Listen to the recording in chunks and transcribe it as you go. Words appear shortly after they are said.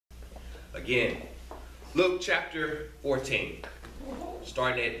Again, Luke chapter 14,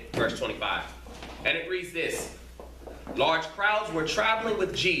 starting at verse 25. And it reads this: Large crowds were traveling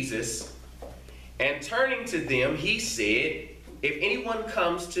with Jesus, and turning to them, he said, if anyone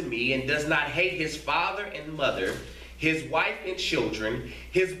comes to me and does not hate his father and mother, his wife and children,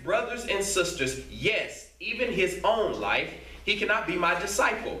 his brothers and sisters, yes, even his own life, he cannot be my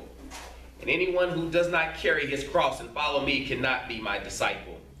disciple. And anyone who does not carry his cross and follow me cannot be my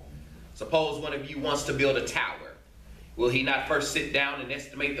disciple. Suppose one of you wants to build a tower. Will he not first sit down and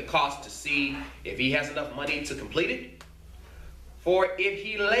estimate the cost to see if he has enough money to complete it? For if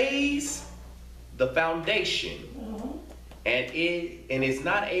he lays the foundation and is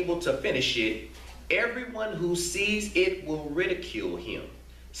not able to finish it, everyone who sees it will ridicule him,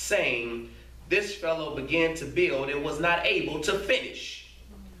 saying, this fellow began to build and was not able to finish.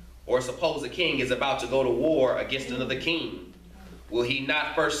 Or suppose a king is about to go to war against another king. Will he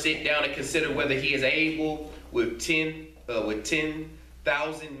not first sit down and consider whether he is able with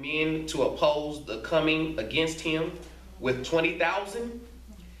 10,000 men to oppose the coming against him with 20,000?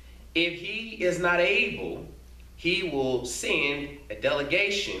 If he is not able, he will send a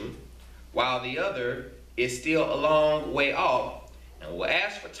delegation while the other is still a long way off, and will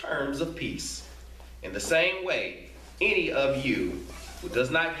ask for terms of peace. In the same way, any of you who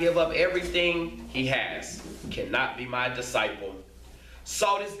does not give up everything he has cannot be my disciple.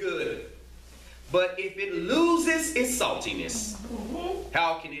 Salt is good, but if it loses its saltiness,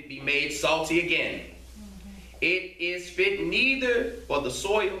 how can it be made salty again? It is fit neither for the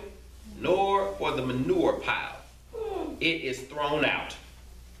soil nor for the manure pile. It is thrown out.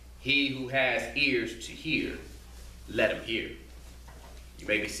 He who has ears to hear, let him hear. You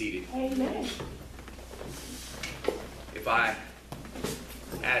may be seated. Amen. If I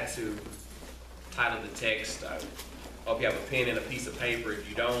had to title the text, I hope you have a pen and a piece of paper. If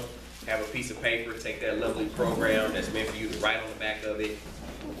you don't have a piece of paper, take that lovely program that's meant for you to write on the back of it.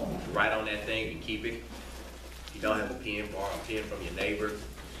 Write on that thing and keep it. If you don't have a pen, borrow a pen from your neighbor.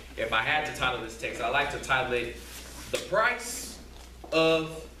 If I had to title this text, I like to title it, The Price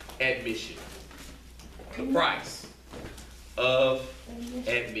of Admission. The price of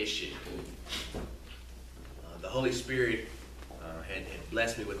admission. The Holy Spirit had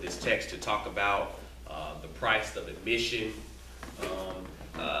blessed me with this text to talk about the price of admission.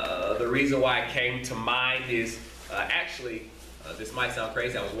 The reason why it came to mind is this might sound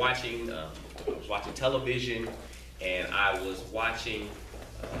crazy. I was watching television, and I was watching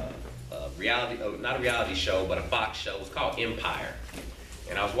not a reality show, but a Fox show. It was called Empire.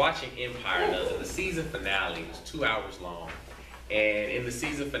 And I was watching Empire, and the season finale was 2 hours long. And in the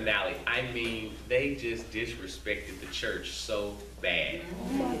season finale, I mean, they just disrespected the church so bad.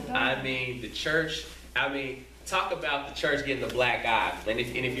 I mean, talk about the church getting the black eye. And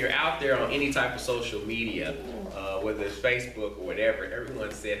if you're out there on any type of social media, whether it's Facebook or whatever,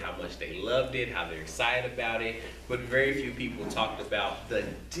 everyone said how much they loved it, how they're excited about it, but very few people talked about the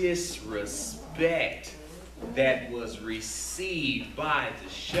disrespect that was received by the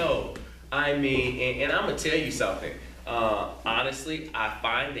show. I mean, and I'm gonna tell you something. Honestly, I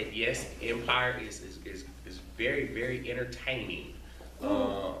find that yes, Empire is very, very entertaining.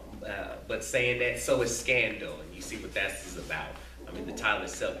 But saying that, so is Scandal, and you see what that's about. I mean, the title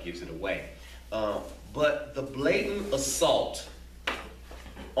itself gives it away. But the blatant assault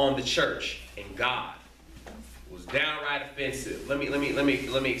on the church and God was downright offensive. Let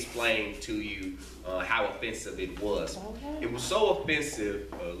me explain to you how offensive it was. It was so offensive.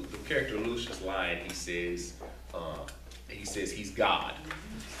 The character Lucius Lyon, he says he's God,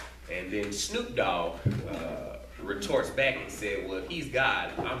 and then Snoop Dogg retorts back and said, well, if he's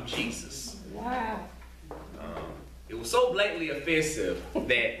God, I'm Jesus. Wow. It was so blatantly offensive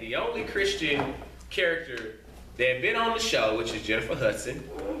that the only Christian character that had been on the show, which is Jennifer Hudson,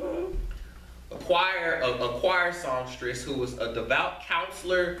 a choir songstress who was a devout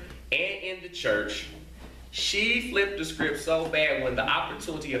counselor and in the church, she flipped the script so bad when the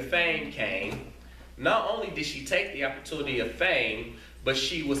opportunity of fame came. Not only did she take the opportunity of fame, but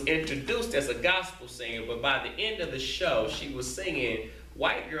she was introduced as a gospel singer, but by the end of the show, she was singing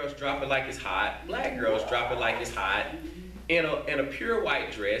White Girls Drop It Like It's Hot, Black Girls Drop It Like It's Hot, in a pure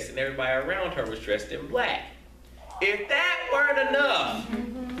white dress, and everybody around her was dressed in black. If that weren't enough,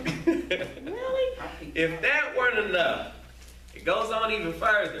 Really? if that weren't enough, it goes on even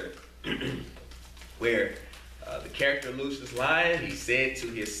further, where the character Lucius Lyon, he said to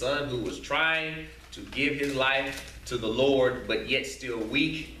his son who was trying to give his life to the Lord, but yet still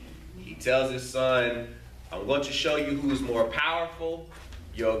weak, he tells his son, I'm going to show you who is more powerful,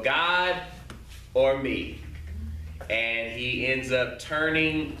 your God or me. and he ends up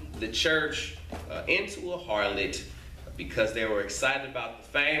turning the church into a harlot because they were excited about the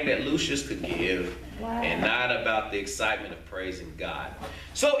fame that Lucius could give, and not about the excitement of praising God.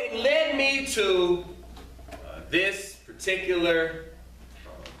 So it led me to this particular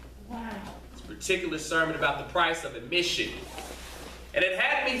sermon about the price of admission. And it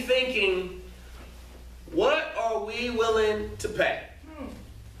had me thinking, what are we willing to pay?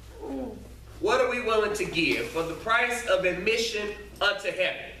 What are we willing to give for the price of admission unto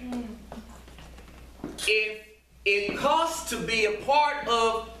heaven? If it costs to be a part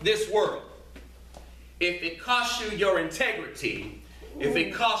of this world, if it costs you your integrity, if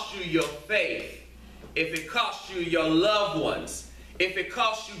it costs you your faith, if it costs you your loved ones, if it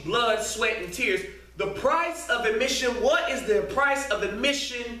costs you blood, sweat, and tears, the price of admission, what is the price of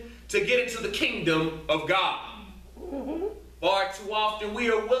admission to get into the kingdom of God? Far too often we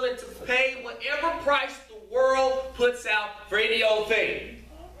are willing to pay whatever price the world puts out for any old thing.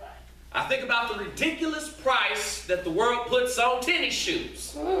 I think about the ridiculous price that the world puts on tennis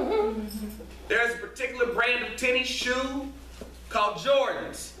shoes. There's a particular brand of tennis shoe called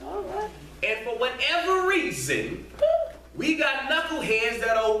Jordans. And for whatever reason, we got knuckleheads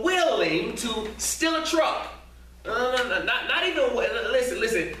that are willing to steal a truck. Not even,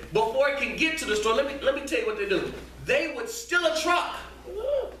 listen, before it can get to the store, let me tell you what they do. They would steal a truck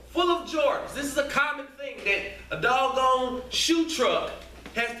full of Jordans. This is a common thing, that a doggone shoe truck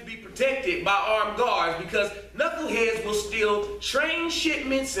has to be protected by armed guards, because knuckleheads will steal train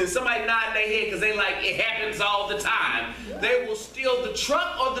shipments, and somebody nodding their head because they like, it happens all the time. They will steal the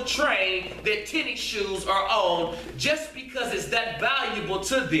truck or the train that tennis shoes are on just because it's that valuable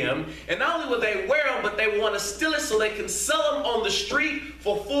to them. And not only will they wear them, but they want to steal it so they can sell them on the street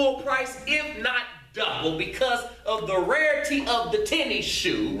for full price, if not double, because of the rarity of the tennis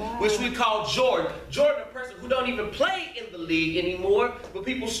shoe, which we call Jordan. Jordan, a person who don't even play in the league anymore, but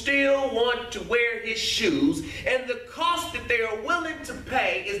people still want to wear his shoes. And the cost that they are willing to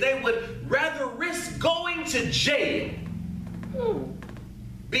pay is they would rather risk going to jail,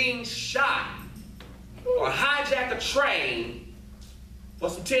 being shot, or hijack a train for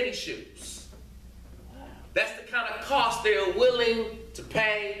some tennis shoes. That's the kind of cost they are willing to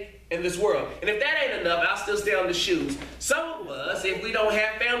pay in this world. And if that ain't enough, I'll still stay on the shoes. Some of us, if we don't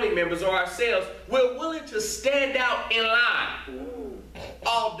have family members or ourselves, we're willing to stand out in line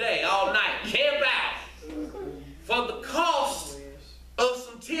all day, all night, camp out for the cost of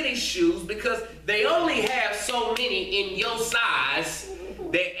some tennis shoes, because they only have so many in your size.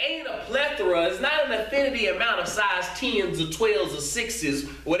 There ain't a plethora. It's not an infinity amount of size 10s or 12s or 6s,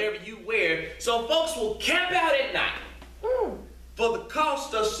 whatever you wear. So folks will camp out at night for the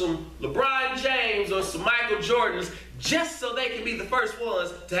cost of some LeBron James or some Michael Jordans, just so they can be the first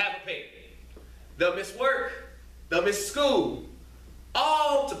ones to have a pair. They'll miss work, they'll miss school,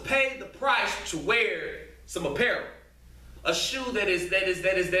 all to pay the price to wear some apparel. A shoe that is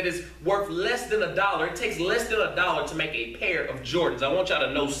worth less than $1. It takes less than $1 to make a pair of Jordans. I want y'all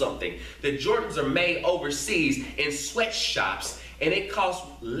to know something. The Jordans are made overseas in sweatshops, and it costs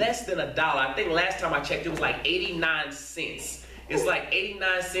less than $1. I think last time I checked, it was like 89 cents. It's like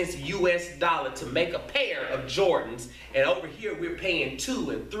 89 cents US dollar to make a pair of Jordans, and over here we're paying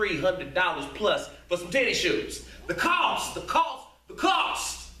 $200 and $300 plus for some tennis shoes. The cost.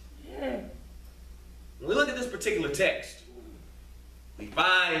 When we look at this particular text, we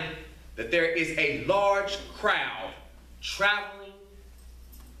find that there is a large crowd traveling,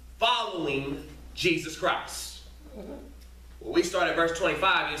 following Jesus Christ. Well, we start at verse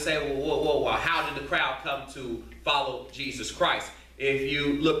 25 and say, well, how did the crowd come to follow Jesus Christ? If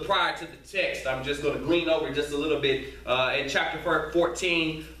you look prior to the text, I'm just going to glean over just a little bit. In chapter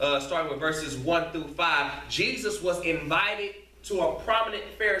 14, starting with verses 1 through 5, Jesus was invited to a prominent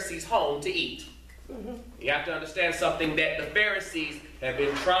Pharisee's home to eat. You have to understand something, that the Pharisees have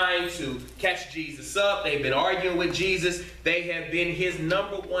been trying to catch Jesus up. They've been arguing with Jesus. They have been his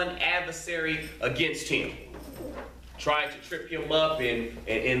 #1 adversary against him, trying to trip him up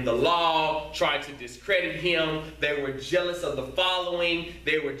in the law, trying to discredit him. They were jealous of the following.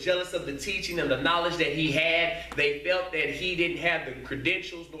 They were jealous of the teaching and the knowledge that he had. They felt that he didn't have the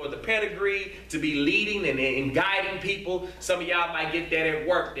credentials nor the pedigree to be leading and guiding people. Some of y'all might get that at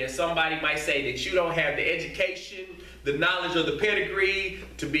work. That somebody might say that you don't have the education, the knowledge, or the pedigree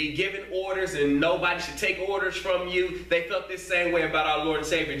to be giving orders, and nobody should take orders from you. They felt this same way about our Lord and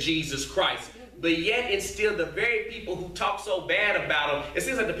Savior Jesus Christ. But yet it's still the very people who talk so bad about him. It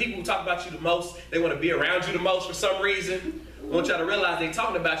seems like the people who talk about you the most, they want to be around you the most for some reason. I want y'all to realize they're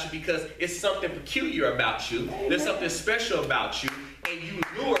talking about you because it's something peculiar about you. There's something special about you, and you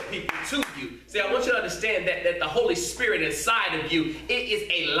lure people to you. See, I want you to understand that the Holy Spirit inside of you, it is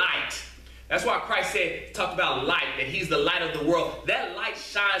a light. That's why Christ talked about light, that he's the light of the world. That light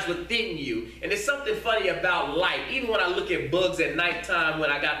shines within you. And there's something funny about light. Even when I look at bugs at nighttime when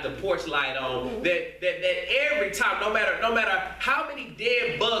I got the porch light on, that every time, no matter how many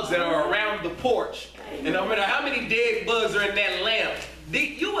dead bugs that are around the porch, and no matter how many dead bugs are in that lamp,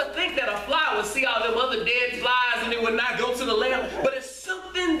 you would think that a fly would see all them other dead flies and it would not go to the lamp. But it's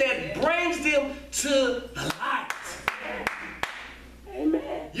something that brings them to the light.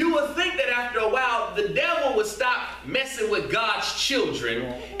 Amen. You would think that after a while, the devil would stop messing with God's children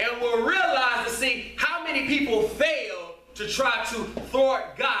and will realize to see how many people fail to try to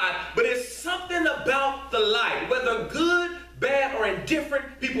thwart God. But it's something about the light. Whether good, bad, or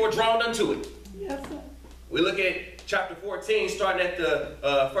indifferent, people are drawn unto it. Yes, sir. We look at chapter 14, starting at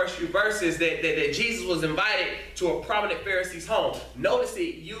the first few verses, that Jesus was invited to a prominent Pharisee's home. Notice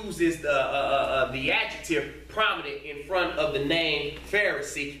it uses the adjective prominent in front of the name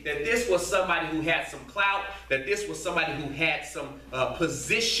Pharisee, that this was somebody who had some clout, that this was somebody who had some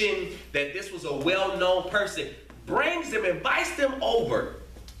position, that this was a well-known person. Brings them, invites them over,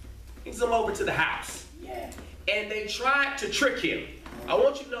 brings them over to the house. Yeah. And they tried to trick him. I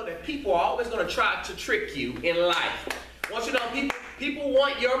want you to know that people are always going to try to trick you in life. I want you to know people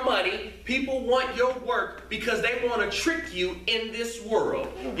want your money, people want your work because they want to trick you in this world.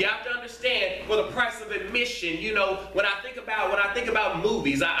 You have to understand, for the price of admission, you know, when I think about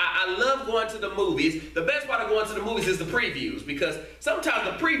movies, I love going to the movies. The best part of going to the movies is the previews, because sometimes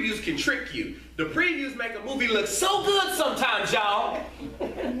the previews can trick you. The previews make a movie look so good sometimes, y'all.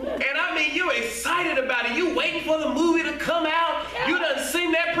 And I mean, you're excited about it. You waiting for the movie to come out. You done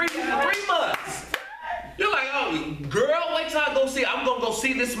seen that preview for 3 months. You're like, oh, girl, wait till I go see it. I'm going to go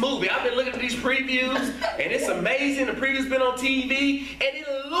see this movie. I've been looking at these previews, and it's amazing. The preview's been on TV, and it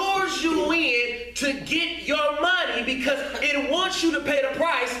lures you in to get your money because it wants you to pay the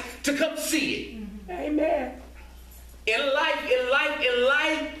price to come see it. Amen. In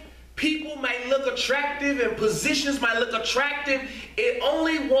life, people may look attractive and positions might look attractive. It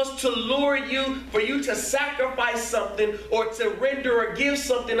only wants to lure you for you to sacrifice something or to render or give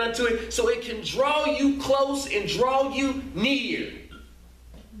something unto it so it can draw you close and draw you near.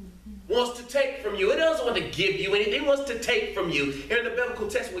 Wants to take from you. It doesn't want to give you anything. It wants to take from you. Here in the biblical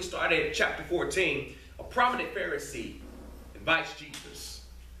text, we started at chapter 14. A prominent Pharisee invites Jesus.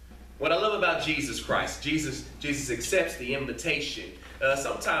 What I love about Jesus Christ, Jesus accepts the invitation.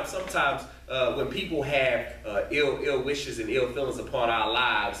 Sometimes when people have ill wishes and ill feelings upon our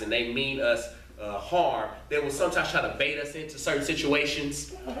lives and they mean us harm, they will sometimes try to bait us into certain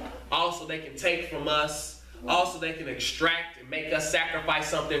situations. Also, they can take from us. Also, they can extract and make us sacrifice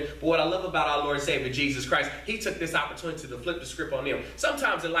something. But what I love about our Lord and Savior Jesus Christ, he took this opportunity to flip the script on them.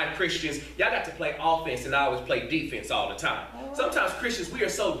 Sometimes in life, Christians, y'all got to play offense and I always play defense all the time. Sometimes Christians, we are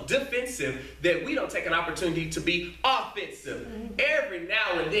so defensive that we don't take an opportunity to be offensive. Every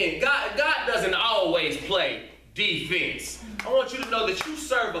now and then, God doesn't always play defense. I want you to know that you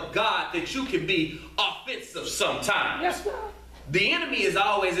serve a God that you can be offensive sometimes. Yes, sir. The enemy is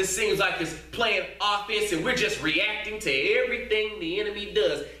always, it seems like, it's playing offense and we're just reacting to everything the enemy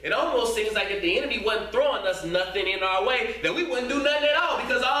does. It almost seems like if the enemy wasn't throwing us nothing in our way, that we wouldn't do nothing at all,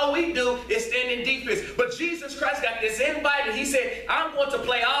 because all we do is stand in defense. But Jesus Christ got this invite and he said, I'm going to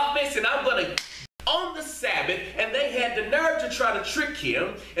play offense and I'm going to on the Sabbath. And they had the nerve to try to trick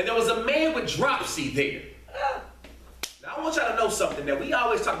him. And there was a man with dropsy there. Now I want y'all to know something, that we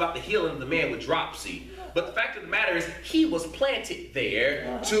always talk about the healing of the man with dropsy. But the fact of the matter is, he was planted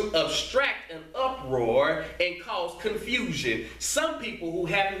there to abstract an uproar and cause confusion. Some people who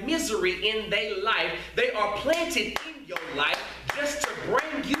have misery in their life, they are planted in your life just to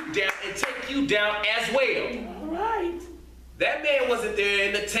bring you down and take you down as well. All right. That man wasn't there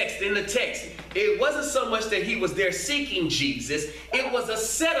in the text. It wasn't so much that he was there seeking Jesus. It was a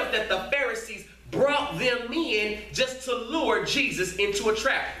setup that the Pharisees brought them in just to lure Jesus into a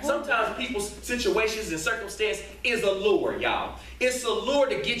trap. Sometimes people's situations and circumstance is a lure, y'all. It's a lure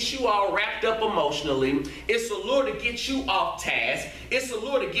to get you all wrapped up emotionally. It's a lure to get you off task. It's a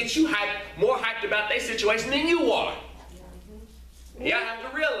lure to get you more hyped about their situation than you are. Y'all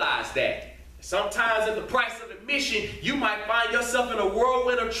have to realize that. Sometimes in the price of admission, you might find yourself in a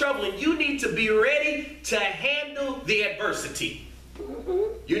whirlwind of trouble, and you need to be ready to handle the adversity.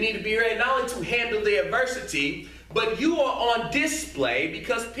 You need to be ready not only to handle the adversity, but you are on display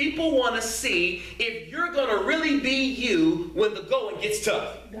because people want to see if you're going to really be you when the going gets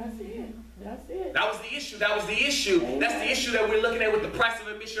tough. That's it. That's it. That was the issue. That's the issue that we're looking at with the price of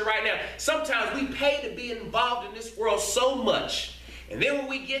admission right now. Sometimes we pay to be involved in this world so much, And then when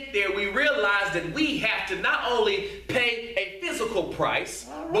we get there, we realize that we have to not only pay a physical price,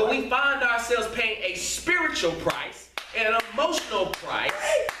 but we find ourselves paying a spiritual price, and an emotional price,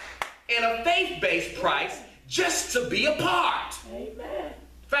 and a faith-based price just to be a part. Amen.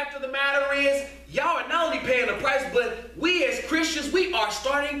 Fact of the matter is, y'all are not only paying the price, but we as Christians, we are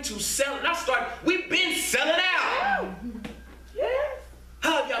starting to sell. We've been selling out. Yeah.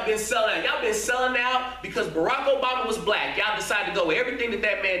 How have y'all been selling out? Y'all been selling out because Barack Obama was black. Y'all decided to go with everything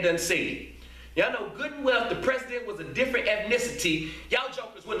that man done said. Y'all know good and well if the president was a different ethnicity, y'all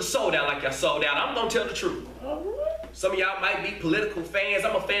jokers wouldn't have sold out like y'all sold out. I'm going to tell the truth. Some of y'all might be political fans.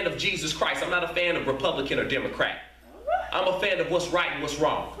 I'm a fan of Jesus Christ. I'm not a fan of Republican or Democrat. I'm a fan of what's right and what's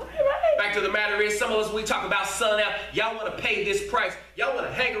wrong. Fact of the matter is, some of us, we talk about selling out. Y'all want to pay this price. Y'all want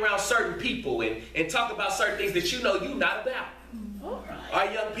to hang around certain people and talk about certain things that you know you're not about. Our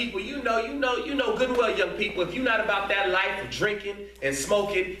young people, you know good and well, young people, if you're not about that life of drinking and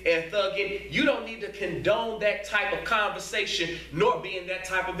smoking and thugging, you don't need to condone that type of conversation nor be in that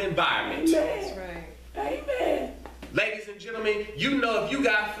type of environment. That's right. Amen. Ladies and gentlemen, you know if you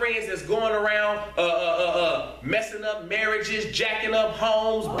got friends that's going around messing up marriages, jacking up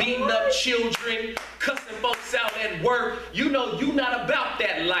homes, beating up children, cussing folks out at work, you know you not about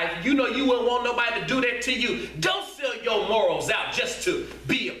that life. You know you wouldn't want nobody to do that to you. Don't sell your morals out just to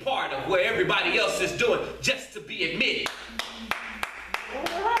be a part of what everybody else is doing, just to be admitted.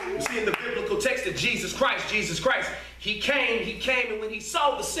 You see in the biblical text of Jesus Christ, he came and when he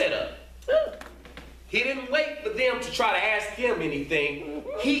saw the setup, he didn't wait for them to try to ask him anything.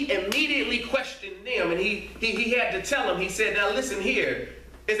 He immediately questioned them, and he had to tell them. He said, now listen here,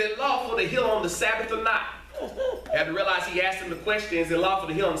 is it lawful to heal on the Sabbath or not? I had to realize he asked them the question, is it lawful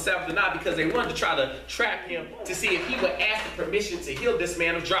to heal on the Sabbath or not? Because they wanted to try to trap him to see if he would ask the permission to heal this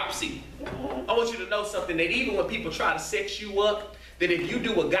man of dropsy. I want you to know something, that even when people try to set you up, that if you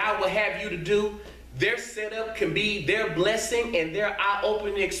do what God would have you to do, their setup can be their blessing and their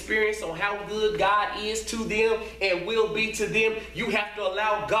eye-opening experience on how good God is to them and will be to them. You have to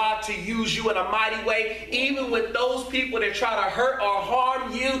allow God to use you in a mighty way. Even with those people that try to hurt or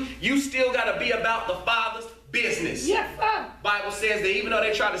harm you, you still got to be about the Father's business. Yes, sir. Bible says that even though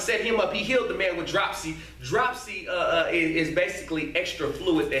they tried to set him up, he healed the man with dropsy. Dropsy is basically extra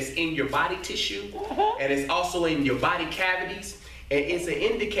fluid that's in your body tissue, and it's also in your body cavities. And it's an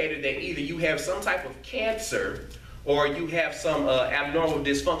indicator that either you have some type of cancer or you have some abnormal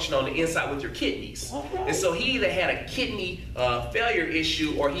dysfunction on the inside with your kidneys. And so he either had a kidney failure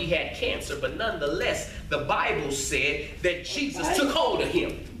issue or he had cancer, but nonetheless, the Bible said that Jesus took hold of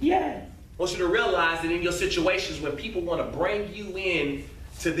him. Yeah. I want you to realize that in your situations when people want to bring you in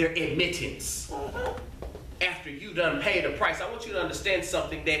to their admittance, after you done paid a price, I want you to understand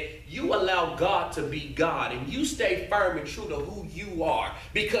something, that you allow God to be God and you stay firm and true to who you are,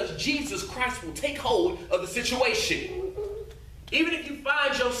 because Jesus Christ will take hold of the situation. Even if you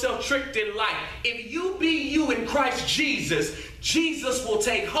find yourself tricked in life, if you be you in Christ Jesus, Jesus will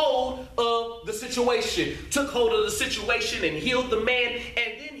take hold of the situation. Took hold of the situation and healed the man,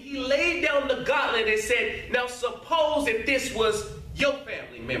 and then he laid down the gauntlet and said, now suppose if this was your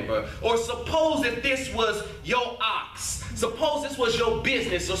family member, or suppose if this was your ox, suppose this was your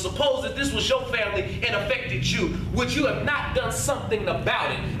business, or suppose if this was your family and affected you, would you have not done something about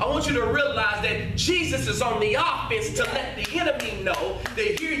it? I want you to realize that Jesus is on the offense to let the enemy know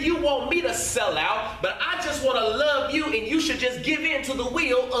that here you want me to sell out, but I just want to love you and you should just give in to the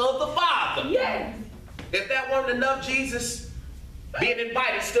will of the Father. Yes. If that weren't enough, Jesus being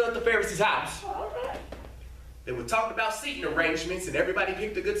invited still at the Pharisee's house. All right. They were talking about seating arrangements, and everybody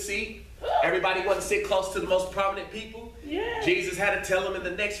picked a good seat. Everybody wanted to sit close to the most prominent people. Yeah. Jesus had to tell them in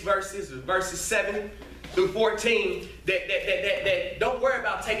the next verses 7 through 14, that don't worry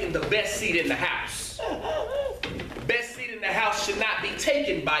about taking the best seat in the house. Best seat in the house should not be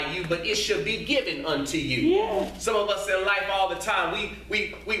taken by you, but it should be given unto you. Yeah. Some of us in life all the time,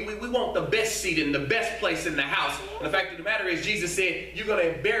 we want the best seat in the best place in the house. And the fact of the matter is, Jesus said, you're going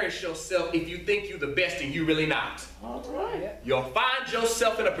to embarrass yourself if you think you're the best and you're really not. All right. You'll find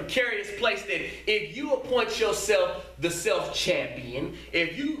yourself in a precarious place that if you appoint yourself the self-champion,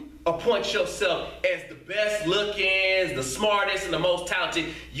 if you appoint yourself as the best looking, the smartest, and the most talented,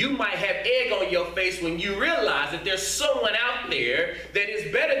 you might have egg on your face when you realize that there's someone out there that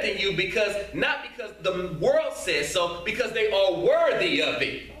is better than you, because not because the world says so, because they are worthy of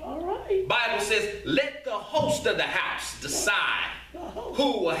it. All right. Bible says, let the host of the house decide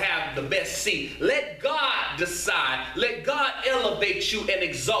who will have the best seat. Let God decide. Let God elevate you and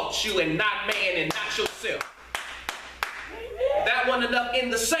exalt you, and not man and not yourself. That wasn't enough. In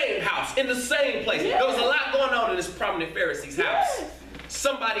the same house, in the same place. Yeah. There was a lot going on in this prominent Pharisee's house.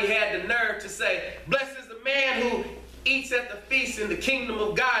 somebody had the nerve to say, blessed is the man who eats at the feast in the kingdom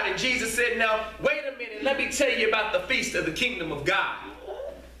of God. And Jesus said, now, wait a minute, let me tell you about the feast of the kingdom of God.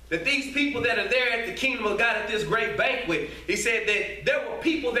 That these people that are there at the kingdom of God at this great banquet, he said that there were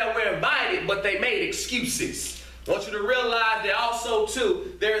people that were invited, but they made excuses. I want you to realize that also,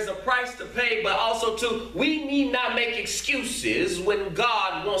 too, there is a price to pay, but also, too, we need not make excuses when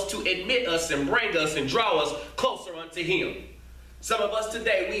God wants to admit us and bring us and draw us closer unto him. Some of us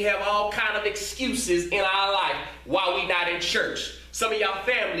today, we have all kind of excuses in our life while we're not in church. Some of y'all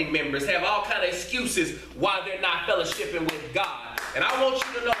family members have all kind of excuses why they're not fellowshipping with God. And I want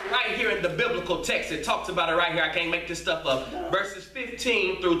you to know right here in the biblical text, it talks about it right here. I can't make this stuff up. Verses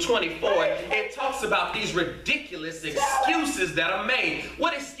 15 through 24, it talks about these ridiculous excuses that are made.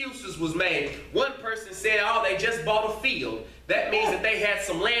 What excuses was made? One person said, oh, they just bought a field. That means that they had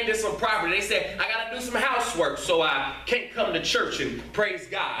some land and some property. They said, I got to do some housework, so I can't come to church and praise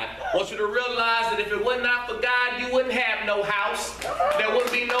God. I want you to realize that if it was not for God, you wouldn't have no house. There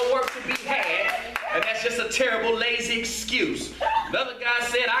wouldn't be no work to be had. And that's just a terrible, lazy excuse. Another guy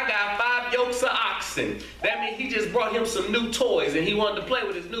said, I got 5 yokes of oxen. That means he just brought him some new toys, and he wanted to play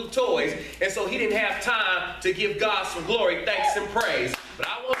with his new toys. And so he didn't have time to give God some glory, thanks, and praise. But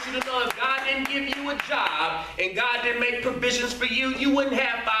I want you to know, if God didn't give you a job and God didn't make provisions for you, you wouldn't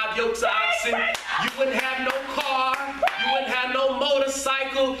have 5 yokes of oxen. You wouldn't have no car. You wouldn't have no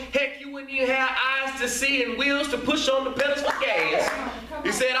motorcycle. Heck, you wouldn't even have eyes to see and wheels to push on the pedals for gas.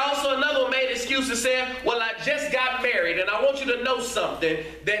 He said also, another one made excuses, saying, well, I just got married. And I want you to know something,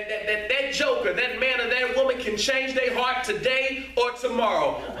 that joker, that man or that woman can change their heart today or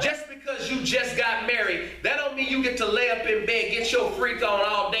tomorrow. Just because you just got married, that don't mean you get to lay up in bed, get your freak on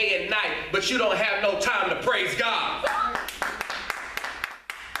all day and night, but you don't have no time to praise God.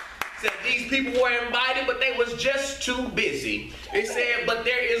 Said these people were invited, but they was just too busy. They said, but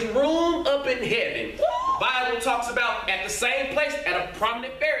there is room up in heaven. The Bible talks about at the same place, at a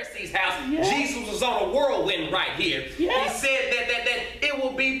prominent Pharisee's house, Jesus was on a whirlwind right here. He said that it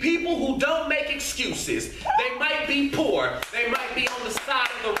will be people who don't make excuses. They might be poor. They might be on the side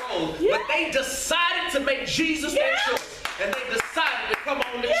of the road. But they decided to make Jesus their choice. And they decided to come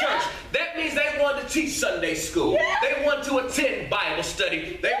on to church. That means they wanted to teach Sunday school. They wanted to attend Bible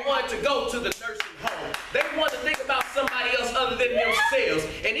study. They wanted to go to the nursing home. They wanted to think about somebody else other than themselves.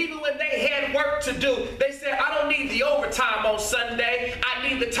 And even when they had work to do, they said, I don't need the overtime on Sunday. I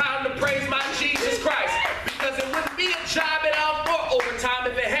need the time to praise my Jesus Christ. Because it wouldn't be a job at all for overtime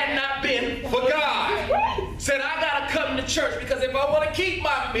if it had not been for God. Said, I got to come to church because if I want to keep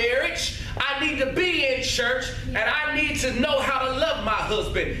my marriage, I need to be in church, and I need to know how to love my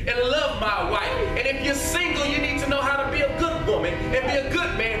husband and love my wife. And if you're single, you need to know how to be a good woman and be a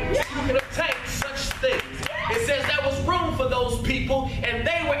good man so you can obtain such things. It says there was room for those people, and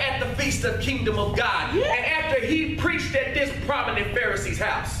they were at the feast of kingdom of God. And after he preached at this prominent Pharisee's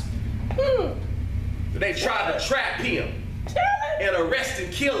house, they tried to trap him and arrest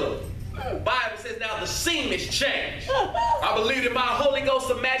and kill him. The Bible says now the scene has changed. I believe in my Holy Ghost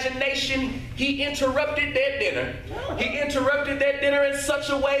imagination, he interrupted their dinner. He interrupted their dinner in such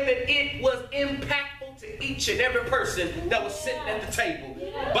a way that it was impactful to each and every person that was sitting at the table.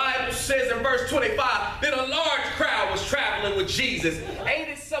 The Bible says in verse 25 that a large crowd was traveling with Jesus. Ain't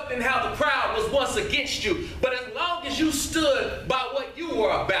it something how the crowd was once against you, but as long as you stood by what you were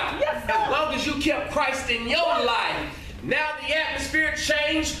about, as long as you kept Christ in your life, now the atmosphere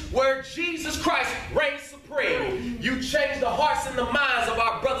changed where Jesus Christ reigns supreme. You changed the hearts and the minds of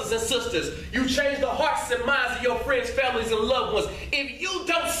our brothers and sisters. You changed the hearts and minds of your friends, families, and loved ones. If you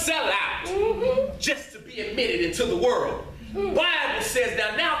don't sell out just to be admitted into the world, Bible says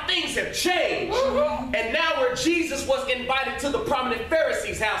now things have changed. And now where Jesus was invited to the prominent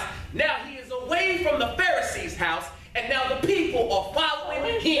Pharisee's house, now he is away from the Pharisee's house, and now the people are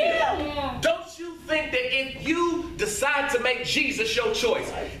following him. Don't you think that if you decide to make Jesus your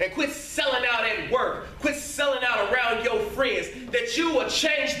choice and quit selling out at work, quit selling out around your friends, that you will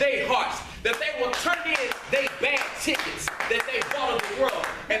change their hearts, that they will turn in their bad tickets that they bought of the world,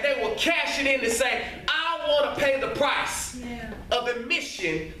 and they will cash it in and say, I want to pay the price of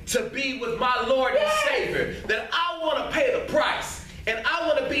admission to be with my Lord and Savior, that I want to pay the price. And I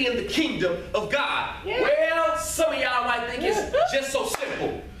want to be in the kingdom of God. Well, some of y'all might think it's just so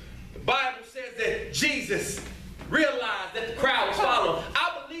simple. The Bible says that Jesus realized that the crowd was following.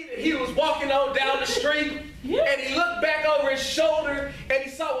 I believe that he was walking on down the street, and he looked back over his shoulder, and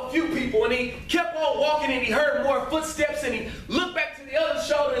he saw a few people, and he kept on walking, and he heard more footsteps, and he looked back to the other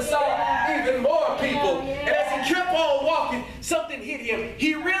shoulder and saw even more people. And as he kept on walking, something hit him.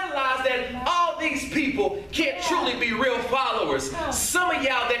 He realized that all these people can't truly be real followers. Some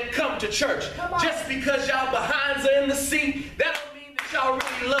church. Just because y'all behinds are in the seat, that don't mean that y'all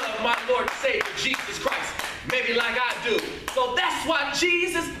really love my Lord and Savior, Jesus Christ. Maybe like I do. So that's why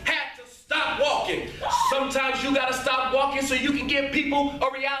Jesus had to stop walking. Sometimes you gotta stop walking so you can give people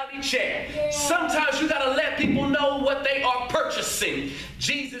a reality check. Sometimes you gotta let people know what they are purchasing.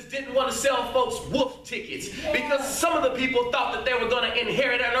 Jesus didn't want to sell folks wolf tickets because some of the people thought that they were going to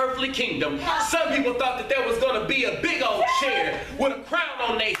inherit an earthly kingdom. Some people thought that there was going to be a big old chair with a crown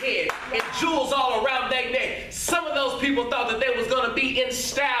on their head and jewels all around their neck. Some of those people thought that they was going to be in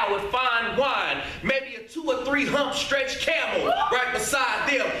style with fine wine, maybe a 2 or 3 hump stretched camel right beside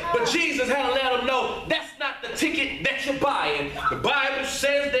them. But Jesus had to let them know that's not the ticket that you're buying. The Bible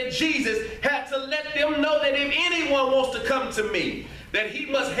says that Jesus had to let them know that if anyone wants to come to me, that he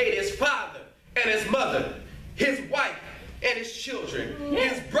must hate his father and his mother, his wife and his children,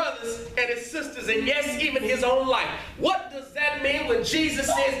 his brothers and his sisters, and yes, even his own life. What does that mean when Jesus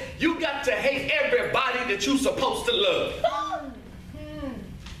says you got to hate everybody that you're supposed to love?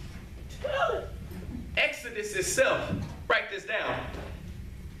 Exodus itself, write this down.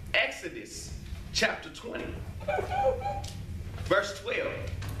 Exodus chapter 20, verse 12.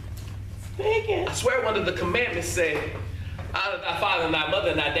 I swear one of the commandments said, honor thy father and thy mother,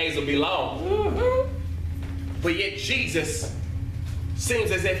 and thy days will be long. But yet Jesus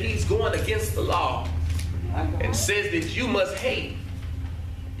seems as if he's going against the law and says that you must hate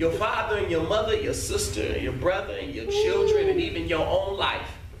your father and your mother, your sister and your brother and your children and even your own life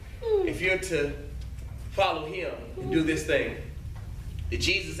if you're to follow him and do this thing. Did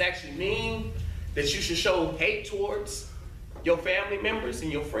Jesus actually mean that you should show hate towards your family members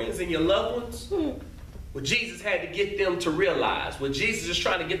and your friends and your loved ones? What Jesus had to get them to realize, what Jesus is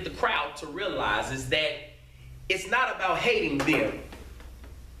trying to get the crowd to realize, is that it's not about hating them,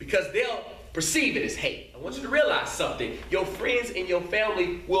 because they'll perceive it as hate. I want you to realize something. Your friends and your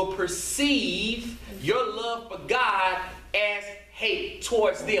family will perceive your love for God as hate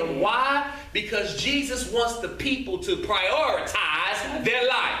towards them. Why? Because Jesus wants the people to prioritize their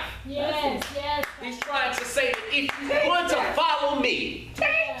life. Yes, yes. He's trying to say that if you're going to follow me,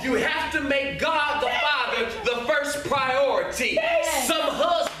 you have to make God the Father the first priority. Some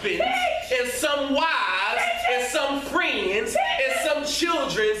husbands and some wives and some friends and some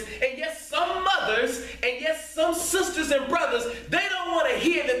children and yes, some mothers and yes, some sisters and brothers, they don't want to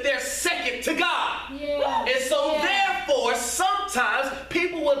hear that they're second to God. And so therefore, sometimes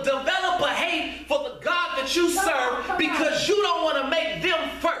people will develop a hate for the God that you serve because you don't want to make them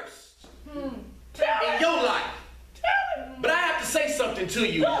first in your life. But I have to say something to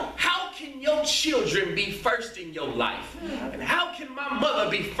you. How can your children be first in your life? And how can my mother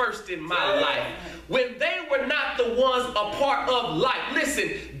be first in my life when they were not the ones a part of life?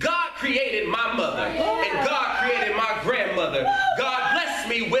 Listen, God created my mother and God created my grandmother. God blessed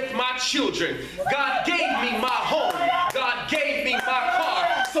me with my children. God gave me my home. God gave me my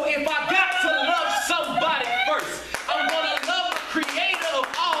car. So if I got to love somebody first, I'm going to love the creator of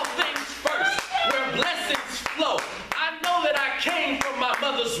all things first, where blessings flow. I know that I came from my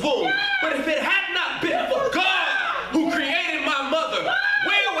mother's womb, but if it had not been for God who created my mother,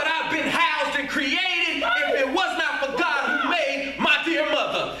 where would I have been housed and created if it was not for God who made my dear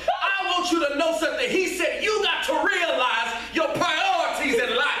mother? I want you to know something. He said you got to realize your priorities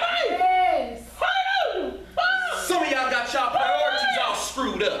in life. Some of y'all got y'all priorities all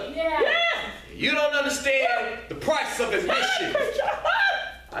screwed up. You don't understand the price of admission.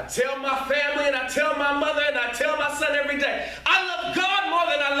 I tell my family and I tell my mother and I tell my son every day, I love God more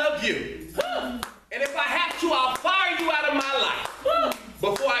than I love you. And if I have to, I'll fire you out of my life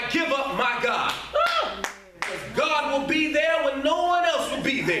before I give up my God. Because God will be there when no one else will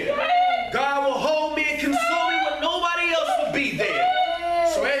be there. God will hold me and console me when nobody else will be there.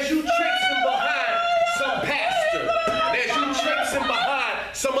 So as you traipsing behind some pastor, and as you traipsing behind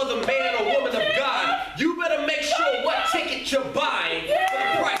some other man or woman of God, you better make sure what ticket you're buying for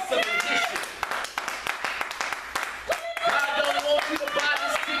the price of admission. God don't want you to buy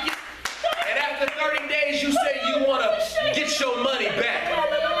this ticket, and after 30 days you say you want to get your money back.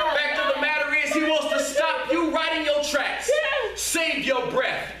 Fact of the matter is, he wants to stop you right in your tracks. Save your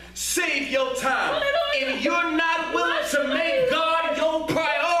breath. Save your time. If you're not willing to make God your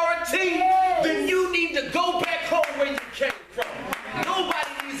priority, then you need to go back home where you came from.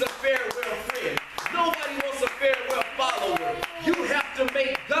 Nobody needs a farewell friend. Nobody wants a farewell follower. You have to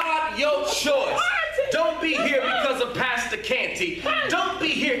make God your choice. Don't be here because of Pastor Canty. Don't be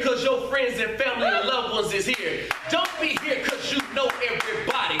here because your friends and family and loved ones is here. Don't be here because you know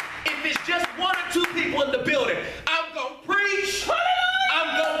everybody. If it's just 1 or 2 people in the building, I'm going to preach.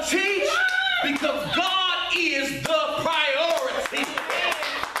 I'm going to teach because God is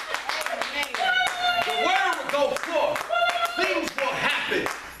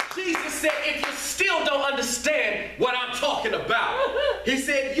said, if you still don't understand what I'm talking about, he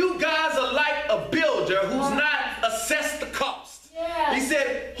said, you guys are like a builder who's not assessed the cost. Yeah. He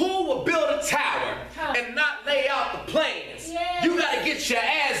said, who will build a tower and not lay out the plans? Yeah. You got to get your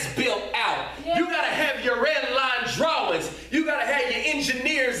ass built out. Yeah. You got to have your red line drawings. You got to have your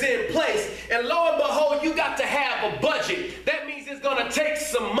engineers in place. And lo and behold, you got to have a budget. That means it's going to take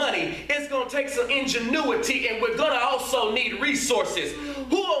some money. It's going to take some ingenuity. And we're going to also need resources.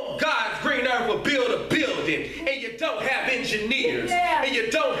 Who on God's green earth will build a building and you don't have engineers, and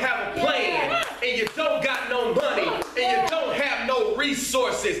you don't have a plan, and you don't got no money, and you don't have no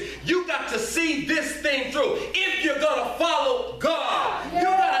resources? You got to see this thing through. If you're going to follow God, you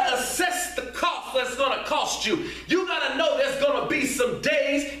got to assess the cost that's going to cost you. You got to know there's going to be some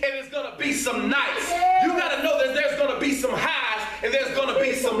days and there's going to be some nights. You got to know that there's going to be some highs and there's going to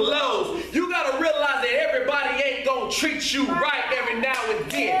be some lows. You got to realize that everybody ain't going to treat you right every now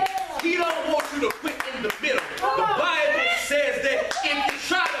and then. He don't want you to quit in the middle. The Bible says that if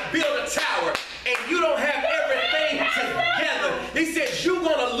you try to build a tower and you don't have everything together, he says you're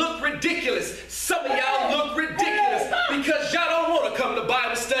going to look ridiculous. Some of y'all look ridiculous because y'all don't want to come to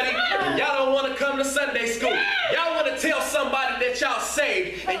Bible study. Y'all don't want to come to Sunday school. Y'all want to tell somebody that y'all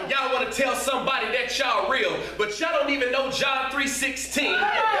saved, and y'all want to tell somebody that y'all real, but y'all don't even know John 3:16.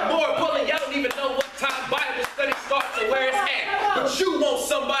 And more importantly, y'all don't even know what time Bible study starts and where it's at. But you want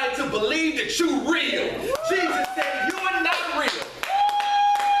somebody to believe that you real. Jesus said you are not real.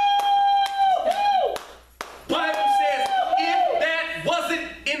 Bible says if that wasn't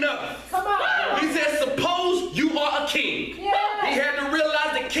enough, he says suppose you are a king. He had to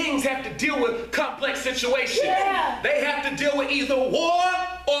realize that kings have to deal with complex situations. They have to deal with either war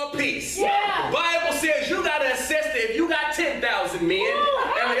or peace. The Bible says you got to assess that if you got 10,000 men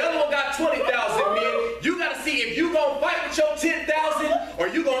and the other one got 20,000 men, you got to see if you going to fight with your 10,000 or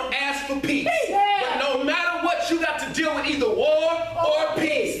you going to ask for peace. But no matter what, you got to deal with either war or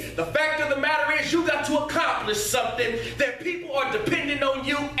peace. The fact of the matter is you got to accomplish something that people are depending on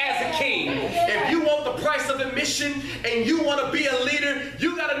you as a king. If you want the price of admission and you want to be a leader,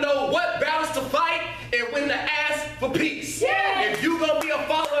 you got to know what battles to fight and when to ask for peace. If you're going to be a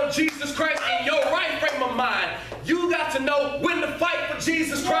follower of Jesus Christ in your right frame of mind, you got to know when to fight for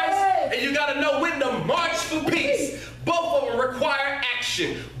Jesus Christ and you got to know when to march for peace. Both of them require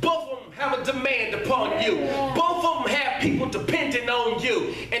action. Both of them have a demand upon you. Both of them have people depending on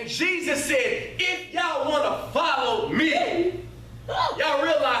you. And Jesus said, if y'all want to follow me, y'all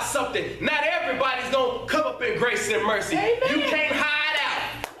realize something. Not everybody's going to come up in grace and mercy. You can't hide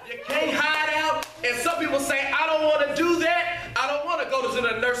out. You can't hide out. And some people say, I don't want to do that. I don't want to go to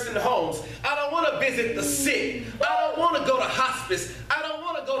the nursing homes. I don't want to visit the sick. I don't want to go to hospice. I don't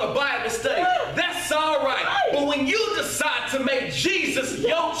want to go to Bible study. That's all right. But when you decide to make Jesus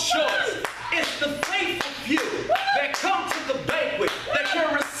your choice, it's the faithful few that come to the banquet, that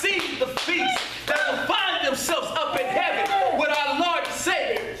can receive the feast, that will find themselves up in heaven with our Lord and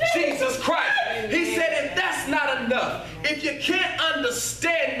Savior, Jesus Christ. He said, if that's not enough, if you can't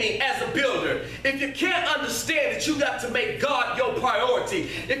understand me as a builder, if you can't understand that you got to make God your priority,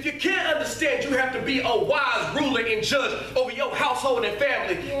 if you can't understand you have to be a wise ruler and judge over your household and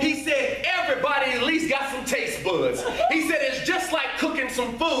family, he said everybody at least got some taste buds. He said it's just like cooking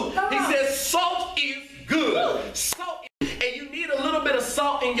some food. He says salt is good. Salt is, and you need a little bit of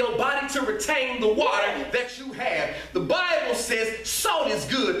salt in your body to retain the water that you have. The Bible says salt is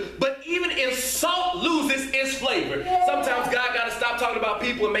good, but even if salt loses its flavor, sometimes God got to stop talking about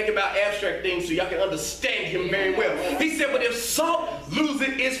people and make it about abstract things so y'all can understand him very well. He said, but if salt loses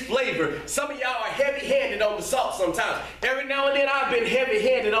its flavor, some of y'all are heavy-handed on the salt sometimes. Every now and then I've been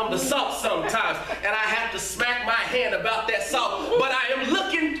heavy-handed on the salt sometimes, and I have to smack my hand about that salt, but I am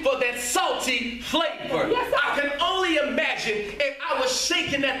looking for that salty flavor. I can only imagine if I was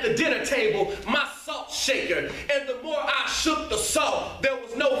shaking at the dinner table, my salt shaker, and the more I shook the salt, there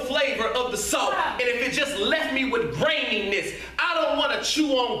was no flavor of the salt. And if it just left me with graininess, I don't want to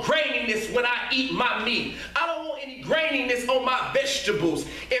chew on graininess when I eat my meat. I don't want any graininess on my vegetables.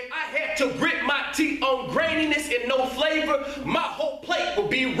 If I had to grit my teeth on graininess and no flavor, my whole plate would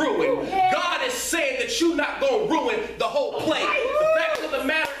be ruined. God is saying that you're not going to ruin the whole plate. The fact of the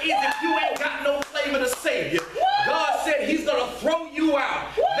matter is, if you ain't got no flavor to save you, God said he's going to throw you out.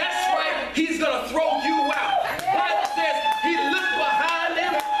 That's right, he's going to throw you out. The Bible says he looked behind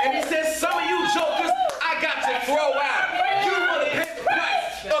him and he says, some of you jokers, I got to throw out. You want to pay the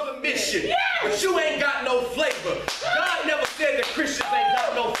price of admission, but you ain't got no flavor. God never said that Christians ain't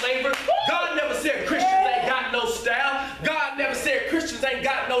got no flavor. God never said Christians ain't got no style. God never said Christians ain't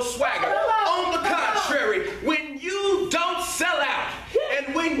got no swagger. On the contrary, when you don't sell out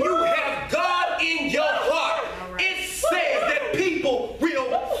and when you have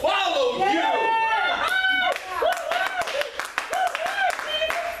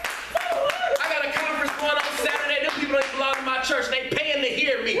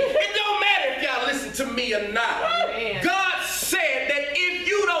hear me. It don't matter if y'all listen to me or not. Amen. God said that if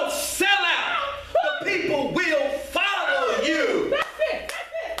you don't sell out, the people will follow you. That's it.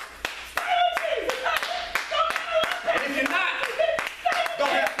 And if you're not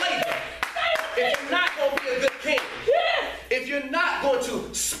going to have flavor, if you're not going to be a good king, if you're not going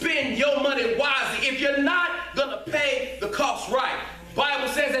to spend your money wisely, if you're not going to pay the cost right, Bible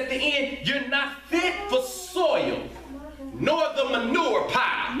says at the end, you're not fit for soil, nor the manure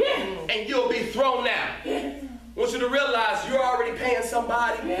pile, and you'll be thrown out. I want you to realize you're already paying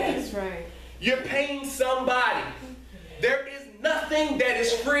somebody. That's right. You're paying somebody. There is nothing that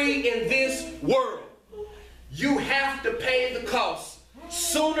is free in this world. You have to pay the cost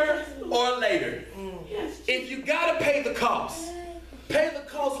sooner or later. If you got to pay the cost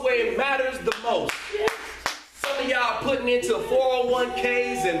where it matters the most. Some of y'all putting into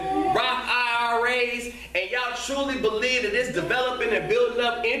 401ks and Roth IRAs, and y'all truly believe that it's developing and building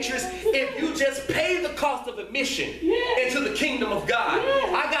up interest. If you just pay the cost of admission into the kingdom of God,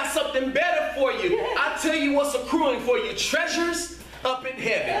 I got something better for you. I tell you what's accruing for you. Treasures up in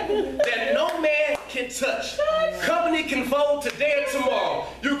heaven that no man can touch. Company can fold today or tomorrow.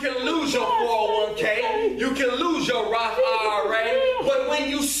 You can lose your 401k. You can lose your Roth IRA. But when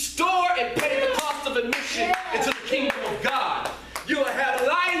you store and pay the cost of admission into the kingdom of God, you will have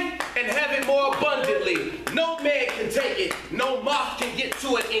life and have it more abundantly. No man can take it. No moth can get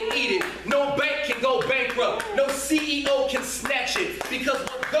to it and eat it. No bank can go bankrupt. No CEO can snatch it. Because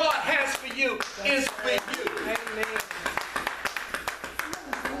what God has for you is for you. Amen.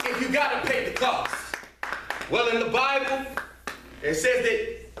 If you got to pay the cost. Well, in the Bible, it says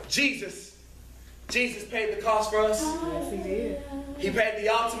that Jesus paid the cost for us. Yes, he did. He paid the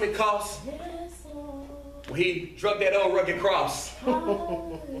ultimate cost. When he drug that old rugged cross.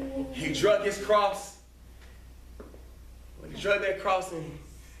 He drug his cross. When he drug that cross and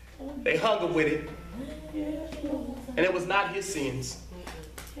they hung him with it. And it was not his sins,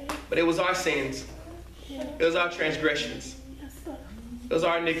 but it was our sins. It was our transgressions. It was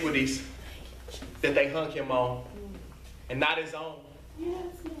our iniquities that they hung him on, and not his own.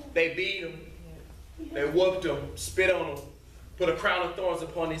 They beat him, they whooped him, spit on him, put a crown of thorns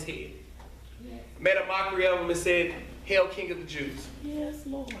upon his head, made a mockery of him and said, "Hail, King of the Jews." Yes,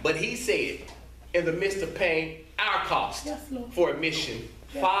 Lord. But he said, in the midst of paying our cost for admission,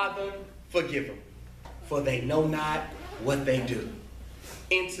 "Father, forgive them, for they know not what they do.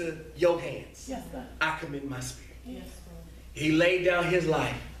 Into your hands I commit my spirit." He laid down his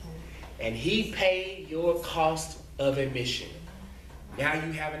life, and he paid your cost of admission. Now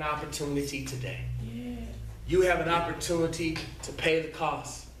you have an opportunity today. You have an opportunity to pay the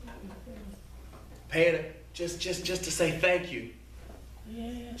cost. Pay it just to say thank you.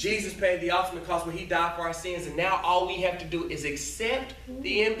 Jesus paid the ultimate cost when he died for our sins, and now all we have to do is accept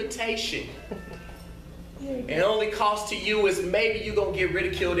the invitation. And the only cost to you is maybe you're going to get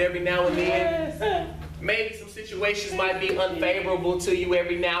ridiculed every now and then. Maybe some situations might be unfavorable to you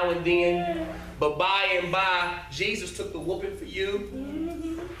every now and then. But by and by, Jesus took the whooping for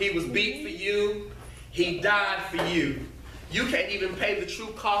you. He was beat for you. He died for you. You can't even pay the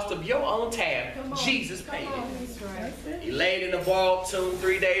true cost of your own tab. Jesus paid it. He laid in the borrowed tomb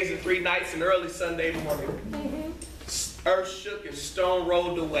 3 days and 3 nights and early Sunday morning. Earth shook and stone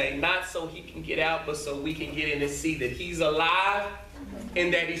rolled away. Not so he can get out, but so we can get in and see that he's alive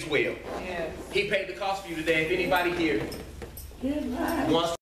and that he's well. He paid the cost for you today. If anybody here wants